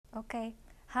Okay.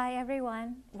 Hi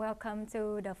everyone. Welcome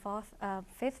to the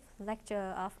fifth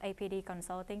lecture of APD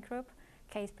Consulting Group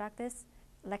Case Practice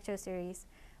Lecture Series.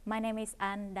 My name is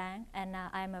An Dang and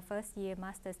I'm a first year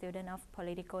master student of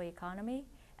political economy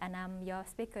and I'm your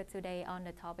speaker today on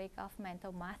the topic of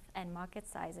mental math and market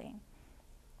sizing.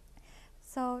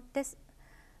 So this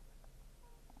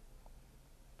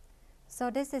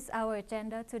is our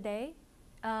agenda today.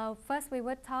 First, we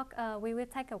will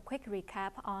take a quick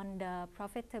recap on the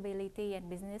profitability and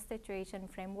business situation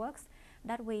frameworks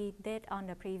that we did on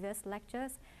the previous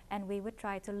lectures, and we would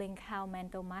try to link how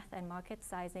mental math and market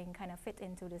sizing kind of fit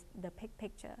into the big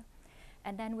picture.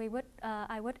 And then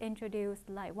I would introduce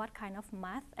like what kind of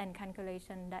math and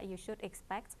calculation that you should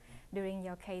expect during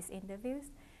your case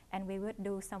interviews, and we would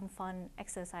do some fun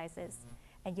exercises.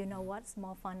 And you know what's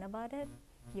more fun about it?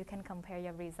 You can compare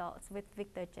your results with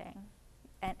Victor Cheng.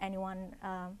 And anyone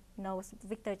knows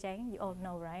Victor Cheng? You all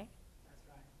know, right? That's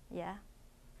right. Yeah.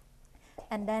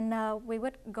 And then we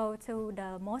would go to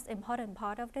the most important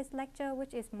part of this lecture,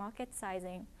 which is market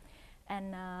sizing.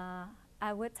 And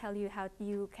I would tell you how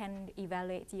you can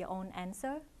evaluate your own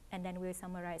answer, and then we'll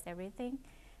summarize everything,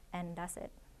 and that's it.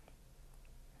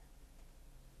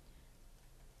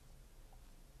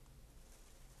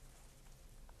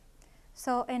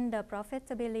 So in the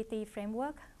profitability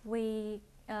framework, we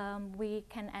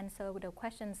can answer the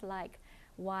questions like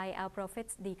why our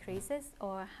profits decreases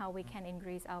or how we can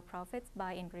increase our profits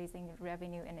by increasing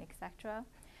revenue and etc.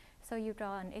 So you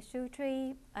draw an issue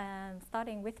tree,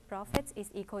 starting with profits is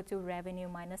equal to revenue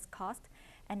minus cost,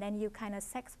 and then you kind of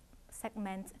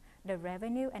segment the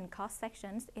revenue and cost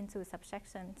sections into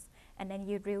subsections, and then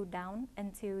you drill down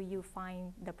until you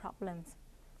find the problems.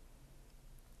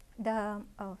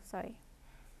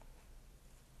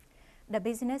 The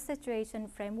business situation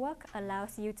framework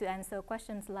allows you to answer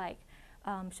questions like,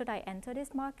 should I enter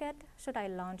this market? Should I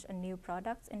launch a new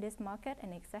product in this market,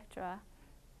 and etc.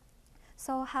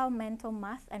 So how mental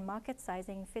math and market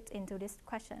sizing fit into this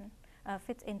question,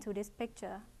 fit into this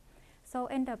picture? So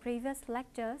in the previous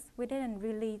lectures, we didn't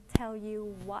really tell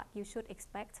you what you should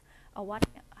expect or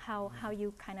how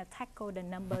you kind of tackle the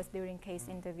numbers during case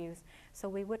interviews. So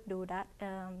we would do that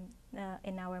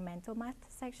in our mental math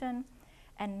section.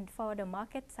 And for the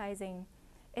market sizing,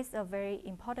 it's a very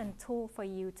important tool for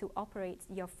you to operate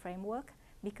your framework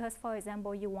because, for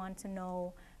example, you want to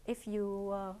know if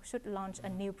you should launch a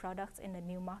new product in the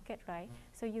new market, right?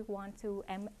 So you want to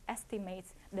estimate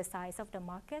the size of the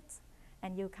market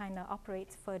and you kind of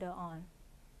operate further on.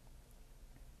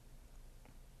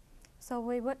 So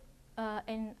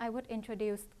I would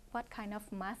introduce what kind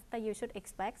of math that you should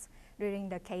expect during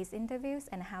the case interviews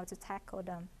and how to tackle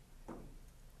them.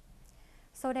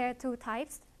 So there are two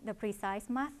types, the precise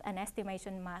math and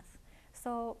estimation math.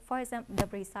 So for example, the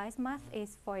precise math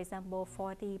is, for example,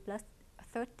 40 plus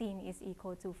 13 is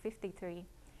equal to 53.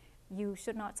 You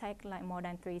should not take like more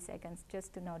than 3 seconds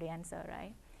just to know the answer,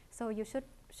 right? So you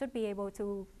should be able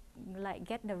to like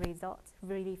get the results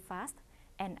really fast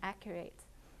and accurate.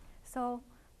 So,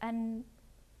 and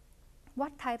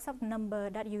what types of number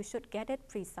that you should get it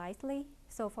precisely?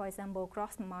 So for example,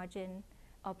 gross margin,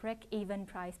 or break-even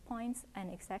price points,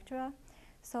 and etc.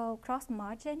 So gross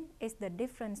margin is the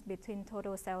difference between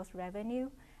total sales revenue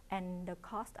and the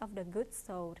cost of the goods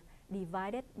sold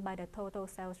divided by the total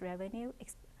sales revenue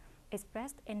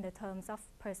expressed in the terms of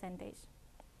percentage.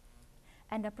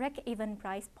 And the break-even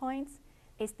price points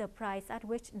is the price at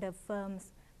which the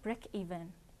firms break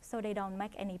even. So they don't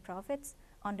make any profits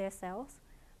on their sales,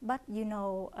 but you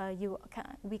know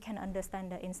we can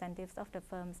understand the incentives of the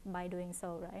firms by doing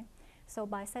so, right? So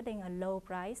by setting a low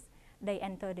price, they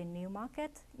enter the new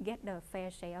market, get the fair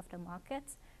share of the market,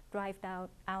 drive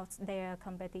out their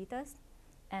competitors,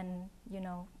 and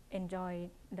enjoy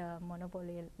the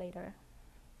monopoly later.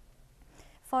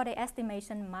 For the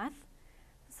estimation math,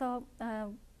 so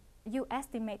you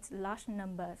estimate large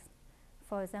numbers.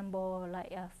 For example,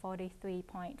 like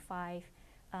 $43.5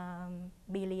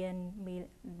 billion,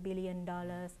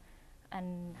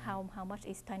 and how much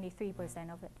is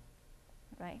 23% of it?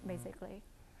 Right, basically.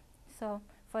 So,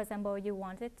 for example, you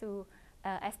wanted to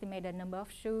estimate the number of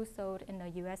shoes sold in the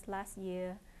US last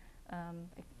year.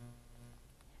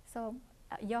 So,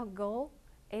 your goal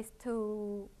is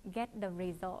to get the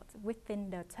results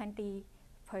within the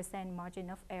 20%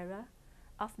 margin of error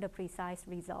of the precise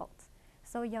results.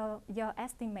 So, your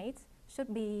estimates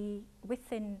should be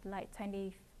within like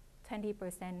 20%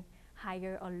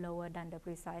 higher or lower than the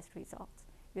precise results.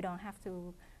 You don't have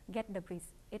to get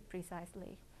it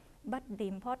precisely. But the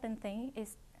important thing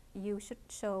is you should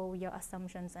show your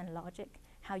assumptions and logic,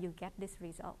 how you get this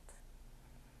result.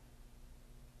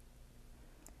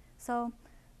 So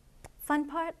Fun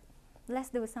part, let's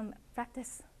do some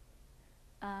practice.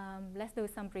 Let's do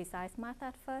some precise math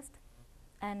at first.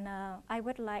 And I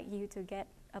would like you to get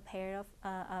a pair of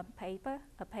a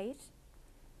page,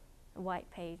 white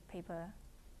paper.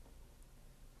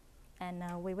 And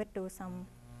we would do some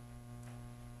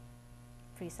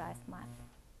precise math.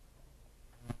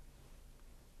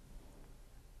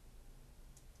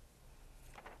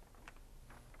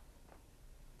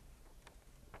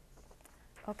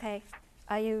 Okay,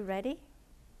 are you ready?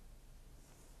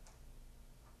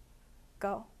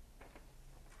 Go.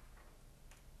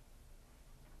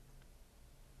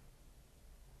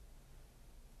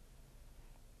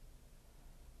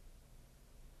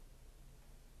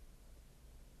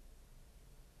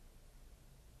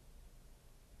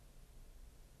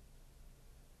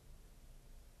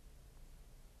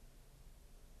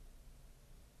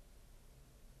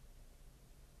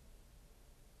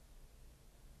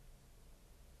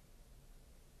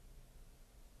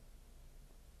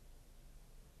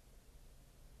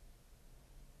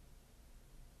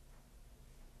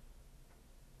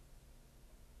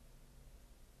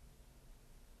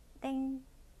 Ding.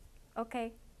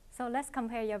 Okay, so let's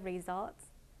compare your results.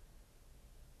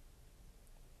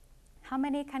 How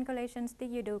many calculations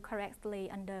did you do correctly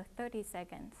under 30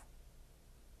 seconds?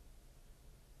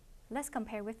 Let's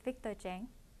compare with Victor Cheng.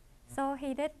 So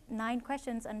he did 9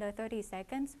 questions under 30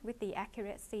 seconds with the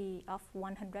accuracy of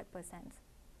 100%.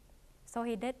 So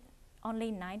he did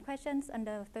only 9 questions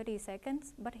under 30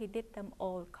 seconds, but he did them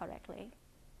all correctly.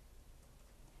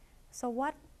 So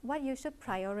what you should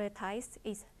prioritize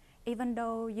is, even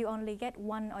though you only get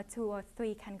 1 or 2 or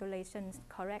 3 calculations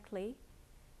correctly,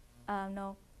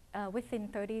 within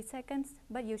 30 seconds,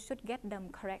 but you should get them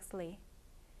correctly.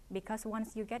 Because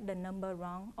once you get the number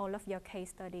wrong, all of your case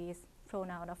study is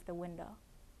thrown out of the window.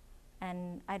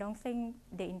 And I don't think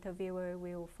the interviewer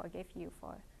will forgive you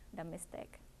for the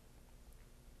mistake.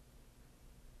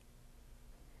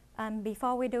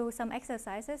 Before we do some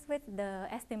exercises with the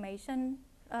estimation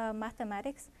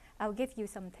mathematics, I'll give you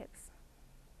some tips.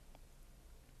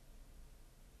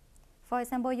 For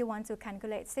example, you want to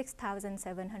calculate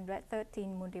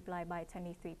 6,713 multiplied by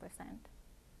 23%.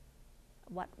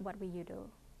 What will you do?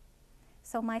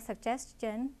 So my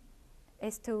suggestion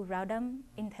is to round them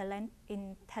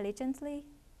intelligently.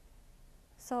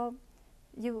 So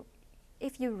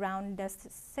if you round the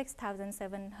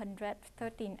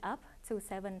 6,713 up to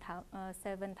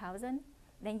 7,000,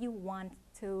 then you want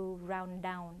to round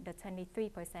down the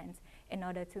 23% in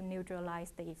order to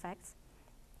neutralize the effects.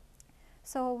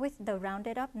 So with the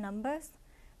rounded up numbers,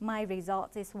 my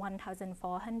result is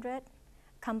 1,400,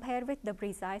 compared with the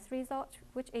precise result,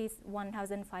 which is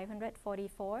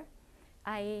 1,544.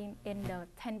 I'm in the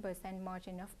 10%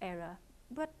 margin of error,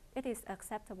 but it is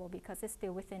acceptable because it's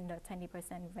still within the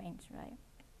 20% range, right?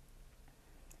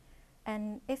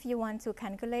 And if you want to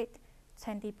calculate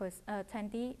 20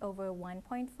 over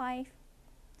 1.5,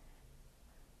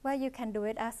 well, you can do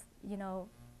it as,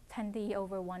 20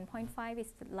 over 1.5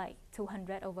 is like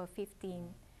 200 over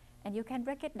 15. And you can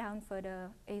break it down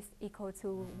further, is equal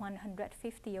to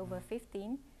 150 over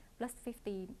 15 plus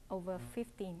 50 over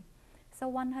 15. So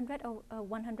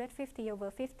 150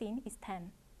 over 15 is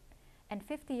 10. And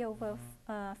 50 over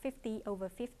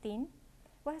 15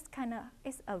 was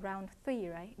it's around 3,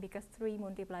 right? Because 3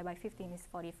 multiplied by 15 is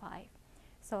 45.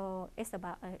 So it's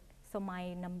about, so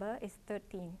my number is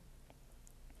 13.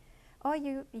 Or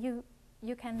you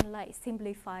can like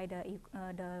simplify the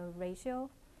ratio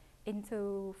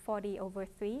into 40 over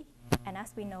 3, and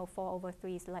as we know 4 over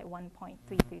 3 is like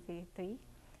 1.3333.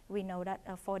 We know that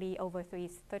 40 over 3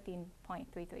 is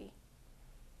 13.33.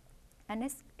 And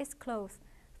it's close,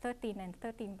 13 and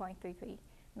 13.33,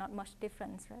 not much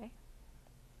difference, right?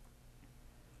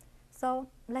 So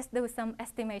let's do some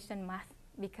estimation math,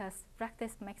 because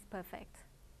practice makes perfect,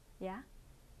 yeah?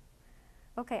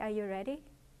 Okay, are you ready?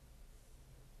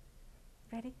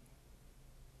 Ready?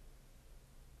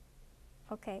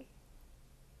 Okay.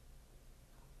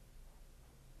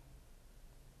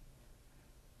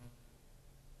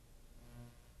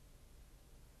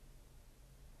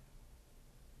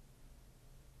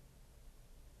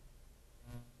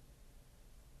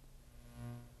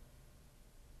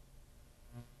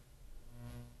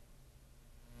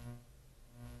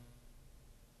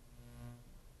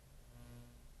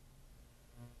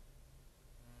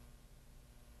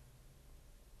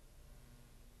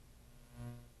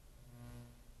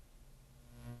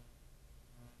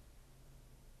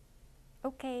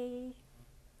 Okay,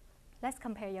 let's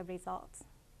compare your results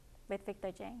with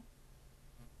Victor Cheng.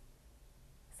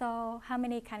 So how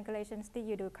many calculations did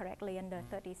you do correctly under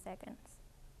 30 seconds?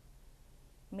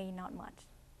 Me, not much.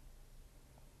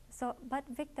 So, but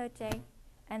Victor J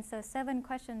answered 7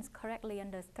 questions correctly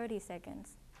under 30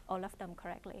 seconds, all of them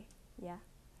correctly, yeah.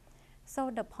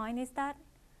 So the point is that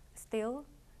still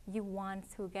you want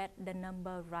to get the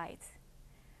number right.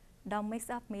 Don't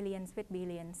mix up millions with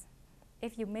billions.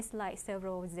 If you miss like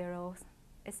several zeros,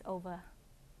 it's over,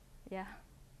 yeah.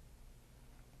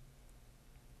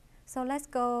 So let's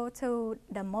go to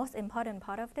the most important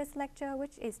part of this lecture,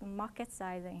 which is market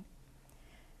sizing.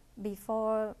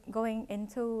 Before going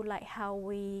into like how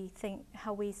we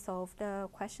solve the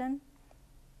question,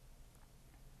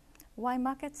 why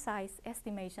market size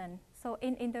estimation? So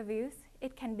in interviews,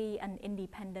 it can be an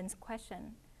independent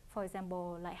question. For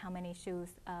example, like how many shoes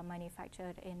are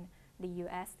manufactured in the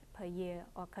US per year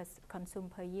or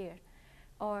consumed per year,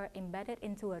 or embedded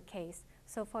into a case.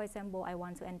 So for example, I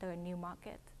want to enter a new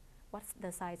market. What's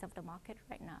the size of the market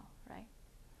right now, right?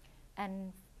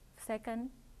 And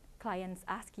second, clients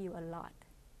ask you a lot.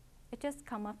 It just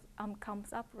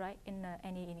comes up right in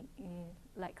any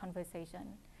like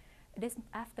conversation. This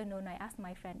afternoon, I asked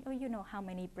my friend, oh, you know how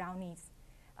many brownies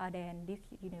are there in Duke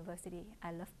University?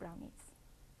 I love brownies.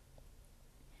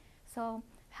 So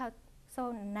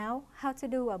now, how to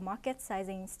do a market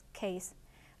sizing case?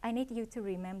 I need you to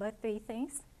remember 3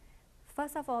 things.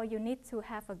 First of all, you need to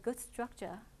have a good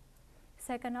structure.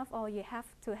 Second of all, you have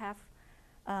to have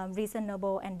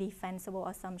reasonable and defensible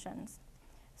assumptions.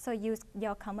 So use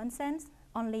your common sense,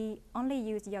 only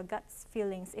use your gut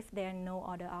feelings if there are no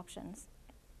other options.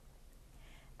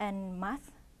 And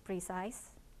math,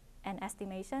 precise, and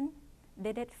estimation,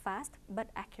 did it fast but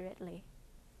accurately.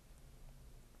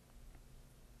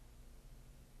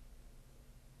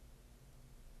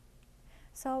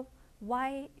 So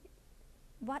what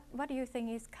do you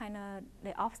think is kind of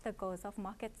the obstacles of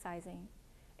market sizing?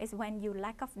 Is when you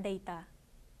lack of data,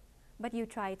 but you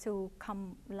try to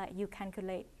you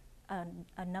calculate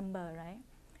a number, right?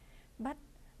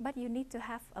 But you need to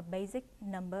have a basic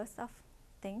numbers of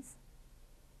things.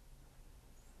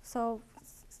 So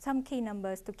some key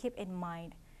numbers to keep in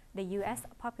mind. The US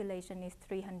population is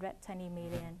 320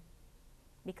 million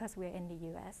because we're in the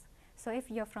US. So if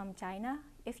you're from China,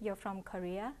 if you're from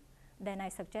Korea, then I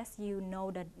suggest you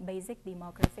know the basic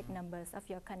demographic numbers of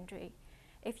your country.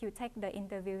 If you take the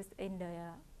interviews in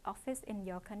the office in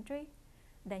your country,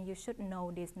 then you should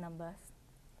know these numbers.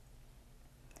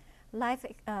 The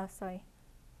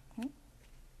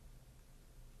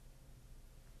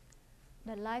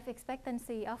life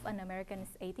expectancy of an American is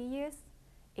 80 years,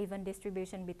 even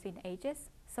distribution between ages.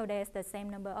 So there's the same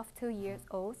number of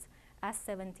 2-year-olds as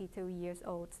 72 years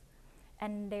old.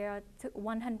 And there are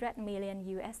 100 million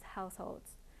US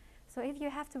households. So if you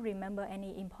have to remember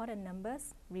any important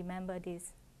numbers, remember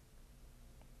this.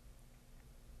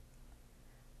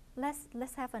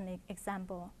 Let's have an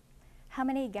example. How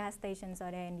many gas stations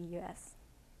are there in the US?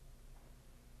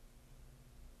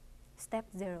 Step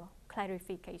 0,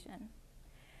 clarification.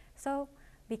 So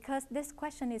because this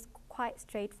question is quite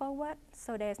straightforward,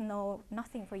 so there's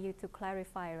nothing for you to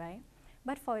clarify, right?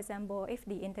 But for example, if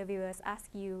the interviewers ask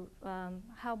you,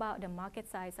 how about the market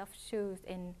size of shoes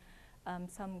in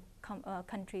some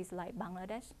countries like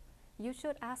Bangladesh, you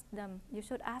should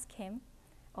ask him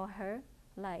or her,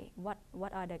 like,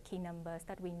 what are the key numbers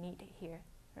that we need here,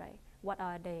 right? What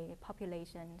are the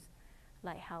populations,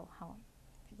 like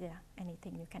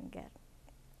anything you can get.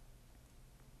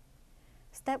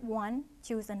 Step 1,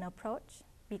 choose an approach,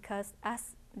 because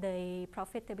as the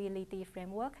profitability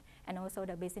framework and also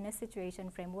the business situation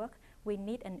framework, we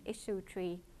need an issue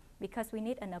tree because we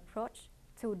need an approach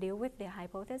to deal with the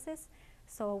hypothesis.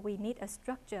 So we need a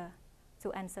structure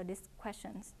to answer these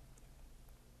questions.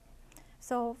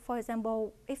 So for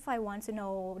example, if I want to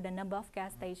know the number of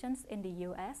gas stations in the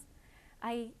US,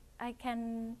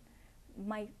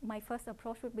 my first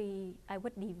approach would be, I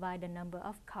would divide the number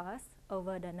of cars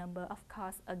over the number of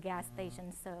cars a gas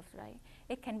station serves, right?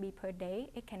 It can be per day,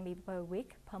 it can be per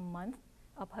week, per month,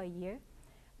 or per year.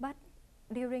 But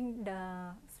during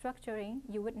the structuring,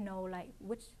 you would know like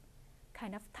which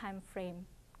kind of time frame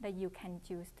that you can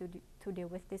choose to deal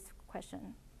with this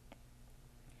question.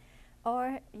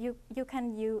 Or you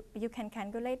can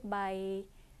calculate by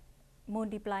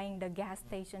multiplying the gas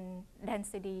station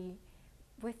density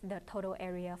with the total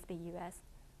area of the US.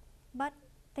 But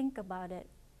think about it.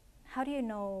 How do you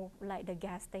know like the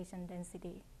gas station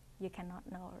density? You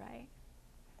cannot know, right?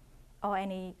 Or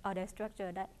any other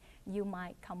structure that you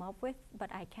might come up with,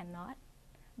 but I cannot.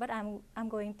 But I'm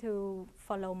going to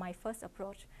follow my first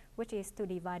approach, which is to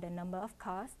divide the number of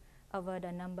cars over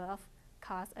the number of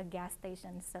cars a gas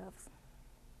station serves.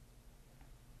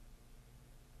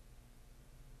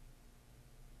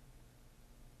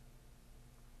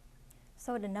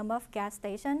 So the number of gas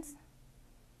stations,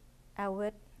 I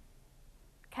would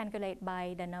calculate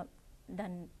by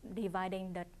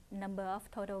dividing the number of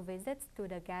total visits to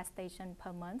the gas station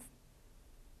per month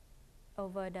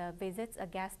over the visits a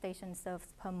gas station serves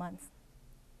per month.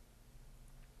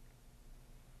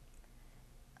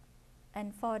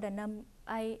 And for the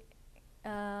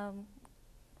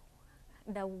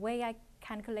the way I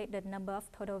calculate the number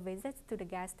of total visits to the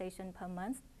gas station per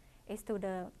month is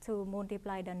to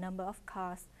multiply the number of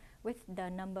cars with the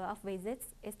number of visits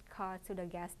each car to the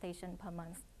gas station per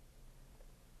month.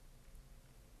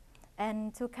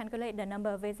 And to calculate the number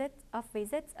of visits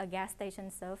a gas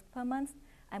station serves per month,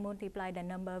 I multiply the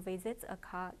number of visits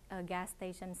a gas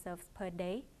station serves per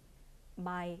day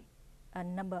by a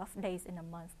number of days in a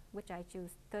month, which I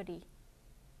choose 30,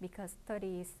 because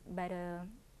 30 is better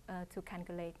to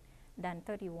calculate than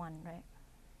 31, right?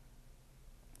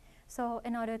 So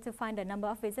in order to find the number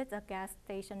of visits a gas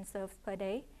station serves per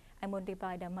day, I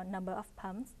multiply the number of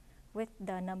pumps with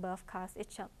the number of cars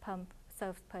each pump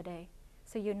serves per day.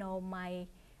 So you know my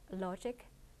logic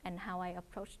and how I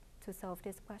approach to solve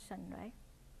this question, right?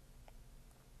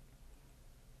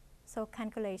 So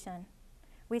calculation.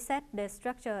 We set the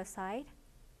structure aside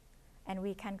and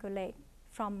we calculate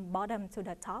from bottom to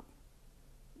the top.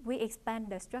 We expand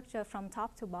the structure from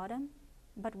top to bottom,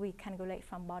 but we calculate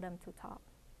from bottom to top.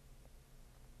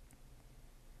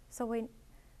 So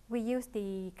we use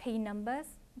the key numbers.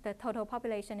 The total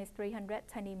population is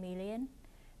 320 million,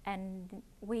 and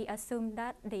we assume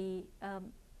that the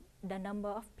number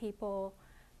of people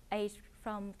aged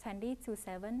from 20 to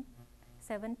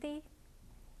 70,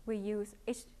 we use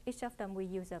each of them. We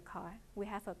use a car. We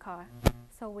have a car,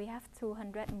 so we have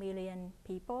 200 million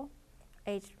people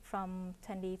aged from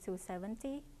 20 to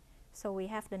 70. So we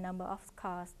have the number of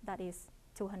cars that is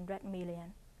 200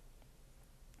 million.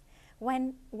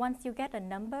 Once you get a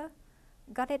number,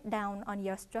 got it down on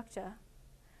your structure.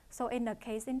 So in the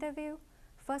case interview,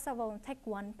 first of all, take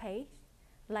one page,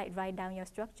 like write down your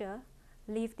structure,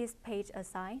 leave this page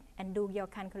aside, and do your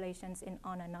calculations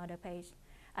on another page.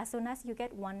 As soon as you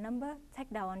get one number,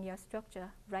 take down on your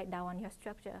structure, write down on your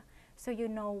structure, so you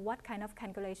know what kind of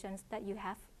calculations that you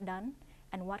have done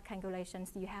and what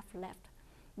calculations you have left.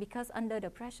 Because under the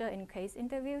pressure in case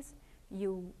interviews,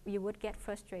 you would get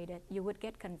frustrated, you would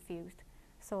get confused.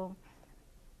 So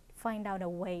find out a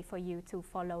way for you to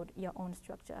follow your own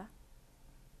structure.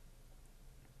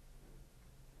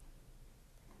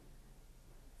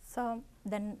 So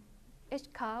then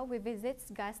each car we visit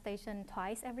gas station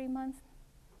twice every month.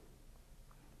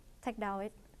 Take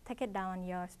it down on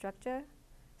your structure.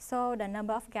 So the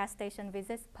number of gas station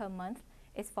visits per month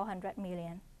is 400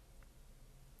 million.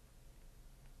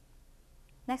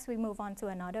 Next, we move on to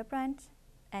another branch,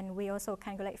 and we also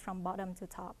calculate from bottom to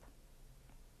top.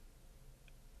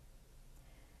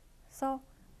 So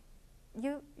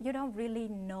you don't really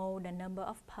know the number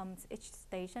of pumps each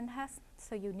station has,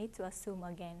 so you need to assume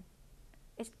again.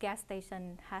 Each gas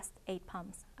station has 8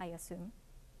 pumps, I assume.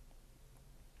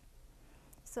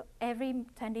 So every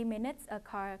 20 minutes, a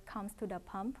car comes to the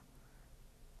pump,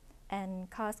 and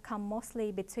cars come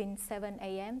mostly between 7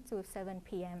 a.m. to 7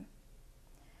 p.m.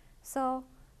 So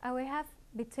I will have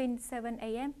between 7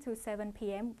 a.m. to 7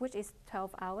 p.m., which is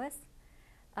 12 hours,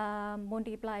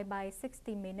 multiplied by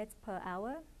 60 minutes per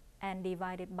hour, and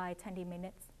divided by 20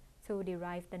 minutes to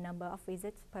derive the number of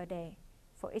visits per day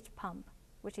for each pump,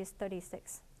 which is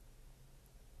 36.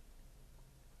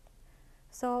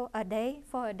 So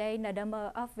for a day, the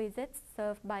number of visits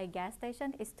served by gas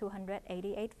station is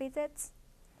 288 visits,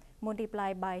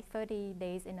 multiplied by 30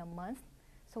 days in a month.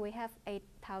 So we have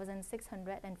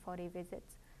 8,640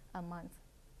 visits a month.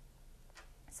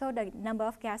 So the number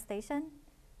of gas station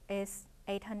is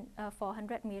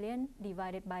 400 million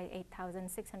divided by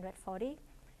 8,640.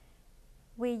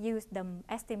 We use the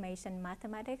estimation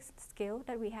mathematics skill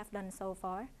that we have done so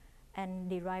far and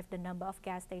derive the number of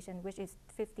gas stations, which is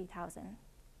 50,000.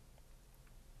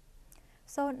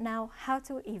 So now, how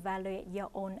to evaluate your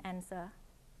own answer?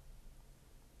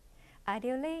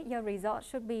 Ideally, your result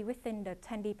should be within the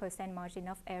 20% margin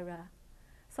of error.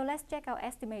 So let's check our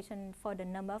estimation for the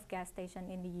number of gas stations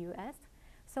in the US.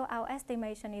 So our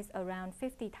estimation is around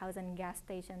 50,000 gas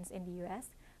stations in the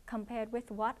US, compared with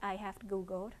what I have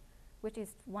Googled, which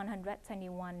is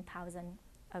 121,000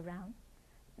 around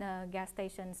the gas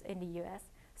stations in the US.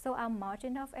 So our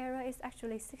margin of error is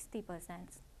actually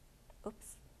 60%.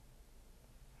 Oops.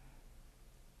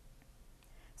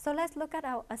 So let's look at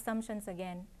our assumptions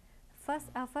again.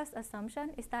 Our first assumption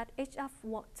is that each of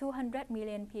 200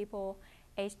 million people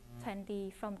aged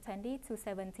from 20 to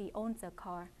 70 owns a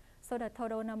car. So the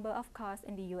total number of cars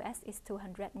in the US is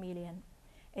 200 million.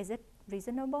 Is it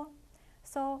reasonable.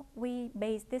 So we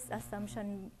base this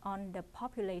assumption on the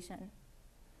population,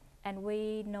 and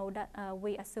we know that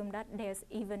we assume that there's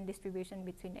even distribution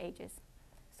between ages.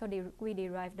 So we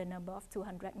derive the number of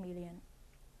 200 million.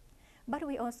 But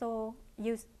we also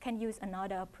can use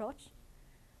another approach.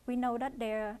 We know that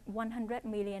there are 100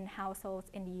 million households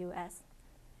in the US,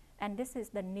 and this is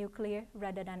the nuclear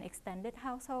rather than extended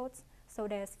households. So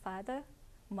there's father,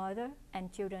 mother,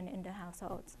 and children in the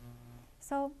households.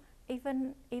 So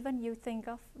even you think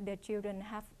of the children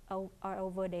are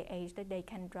over the age that they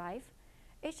can drive,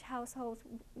 each household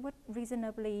would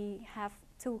reasonably have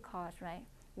 2 cars, right?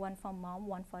 One for mom,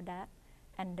 one for dad,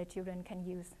 and the children can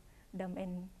use them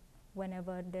in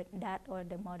whenever the dad or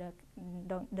the mother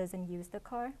doesn't use the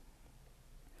car.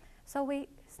 So we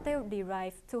still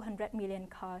derive 200 million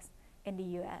cars in the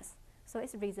US, so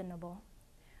it's reasonable.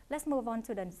 Let's move on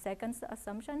to the second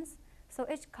assumptions. So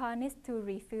each car needs to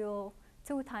refuel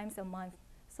 2 times a month.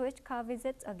 So each car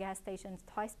visits a gas station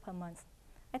twice per month.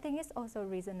 I think it's also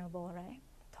reasonable, right?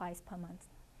 Twice per month.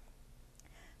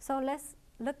 So let's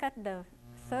look at the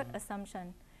third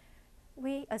assumption.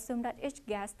 We assume that each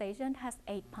gas station has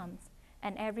 8 pumps,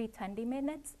 and every 20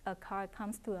 minutes a car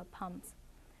comes to a pump.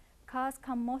 Cars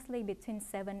come mostly between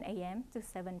 7 a.m. to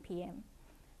 7 p.m.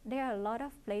 There are a lot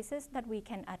of places that we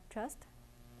can adjust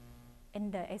in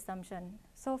the assumption.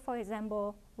 So for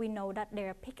example, we know that there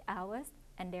are peak hours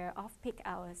and there are off-peak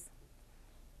hours.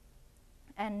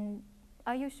 And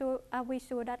are we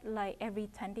sure that like every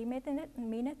 20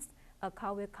 minutes a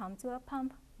car will come to a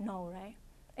pump? No, right?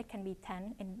 It can be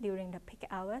 10 during the peak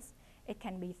hours. It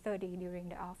can be 30 during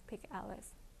the off-peak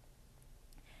hours.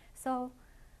 So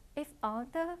if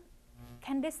altered,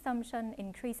 can this assumption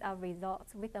increase our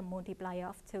results with a multiplier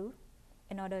of 2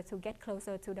 in order to get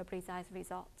closer to the precise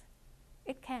result?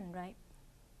 It can, right?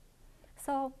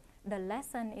 So the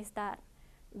lesson is that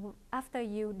after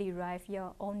you derive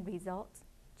your own results,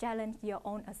 challenge your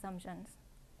own assumptions.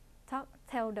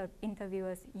 Tell the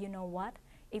interviewers, you know what,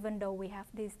 even though we have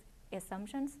these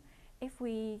assumptions, if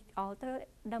we alter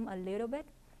them a little bit,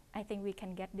 I think we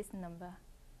can get this number.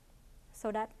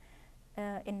 So that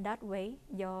in that way,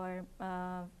 your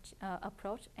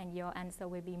approach and your answer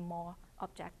will be more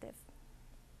objective.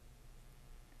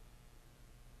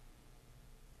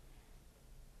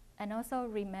 And also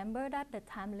remember that the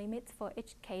time limit for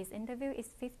each case interview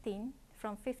is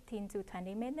from 15 to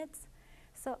 20 minutes.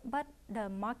 So, but the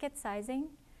market sizing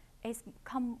is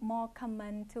more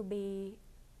common to be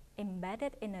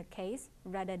embedded in a case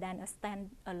rather than a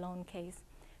stand-alone case.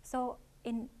 So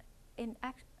in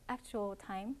actual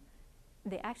time,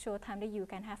 the actual time that you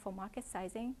can have for market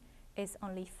sizing is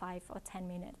only 5 or 10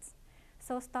 minutes.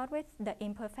 So start with the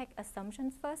imperfect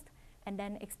assumptions first, and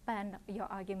then expand your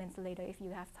arguments later if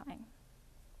you have time.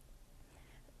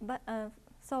 But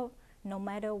so no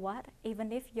matter what,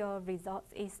 even if your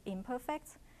results is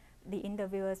imperfect, the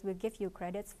interviewers will give you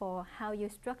credits for how you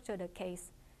structure the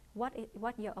case, what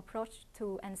your approach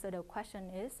to answer the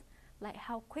question is, like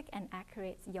how quick and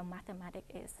accurate your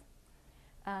mathematics is.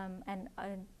 And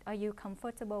are you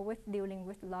comfortable with dealing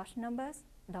with large numbers?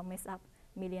 Don't mess up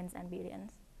millions and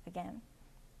billions again.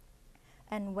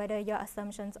 And whether your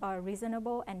assumptions are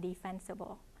reasonable and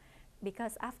defensible.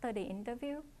 Because after the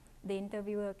interview, the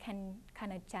interviewer can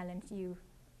kind of challenge you,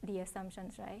 the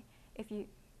assumptions, right? If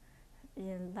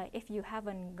you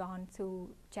haven't gone to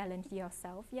challenge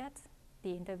yourself yet,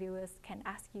 the interviewers can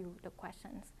ask you the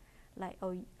questions, like,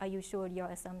 oh, are you sure your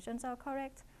assumptions are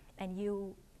correct? And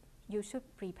you should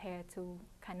prepare to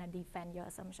kind of defend your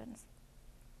assumptions.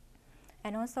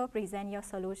 And also present your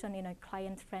solution in a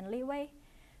client-friendly way.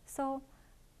 So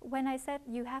when I said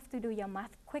you have to do your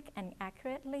math quick and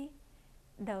accurately,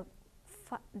 the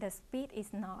speed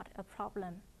is not a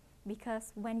problem,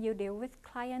 because when you deal with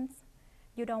clients,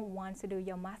 you don't want to do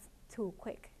your math too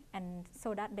quick, and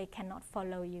so that they cannot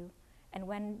follow you. And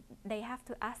when they have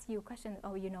to ask you questions,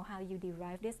 oh, you know how you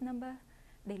derive this number,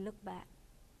 they look bad,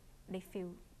 they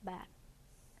feel bad.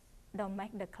 Don't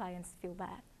make the clients feel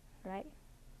bad, right?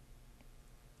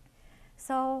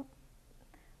 So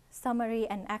summary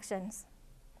and actions.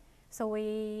 So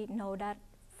we know that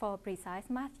for precise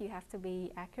math, you have to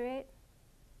be accurate,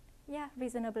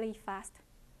 reasonably fast.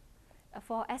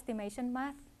 For estimation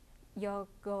math, your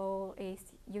goal is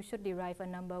you should derive a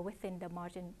number within the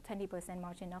margin, 20%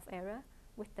 margin of error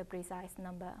with the precise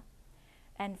number.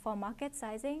 And for market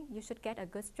sizing, you should get a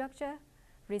good structure,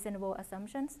 reasonable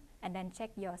assumptions, and then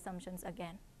check your assumptions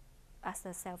again as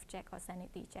a self-check or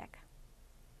sanity check.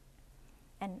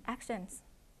 And actions.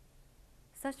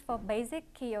 Search for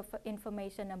basic key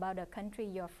information about the country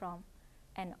you're from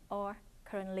and or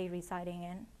currently residing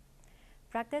in.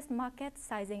 Practice market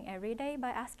sizing every day by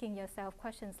asking yourself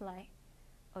questions like,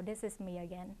 oh, this is me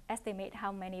again. Estimate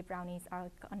how many brownies are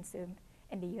consumed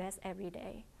in the US every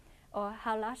day. Or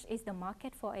how large is the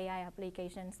market for AI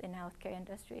applications in healthcare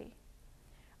industry?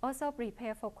 Also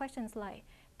prepare for questions like,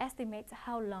 estimate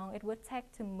how long it would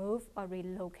take to move or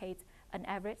relocate an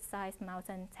average sized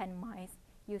mountain 10 miles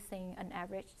using an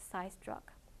average size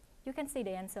truck. You can see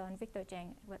the answer on Victor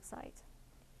Cheng's website.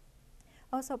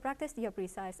 Also practice your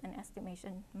precise and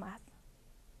estimation math.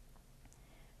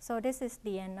 So this is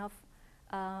the end of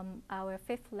our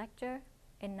 5th lecture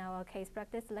in our case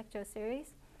practice lecture series.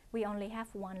 We only have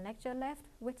one lecture left,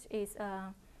 which is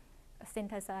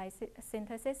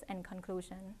synthesis and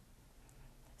conclusion.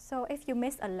 So if you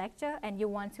miss a lecture and you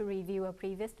want to review a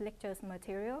previous lecture's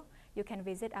material, you can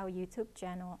visit our YouTube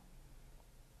channel.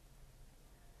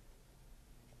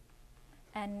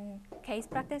 And case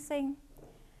practicing.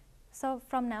 So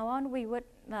from now on, we would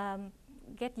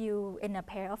get you in a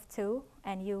pair of 2,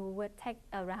 and you would take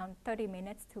around 30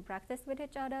 minutes to practice with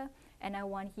each other. And I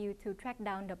want you to track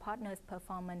down the partner's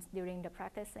performance during the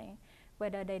practicing,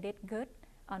 whether they did good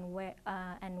on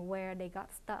where they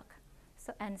got stuck.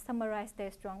 So, and summarize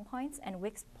their strong points and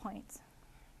weak points.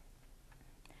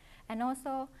 And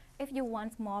also, if you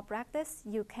want more practice,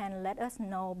 you can let us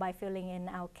know by filling in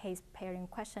our case pairing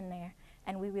questionnaire,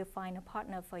 and we will find a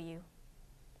partner for you.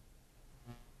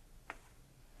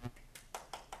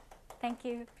 Thank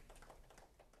you.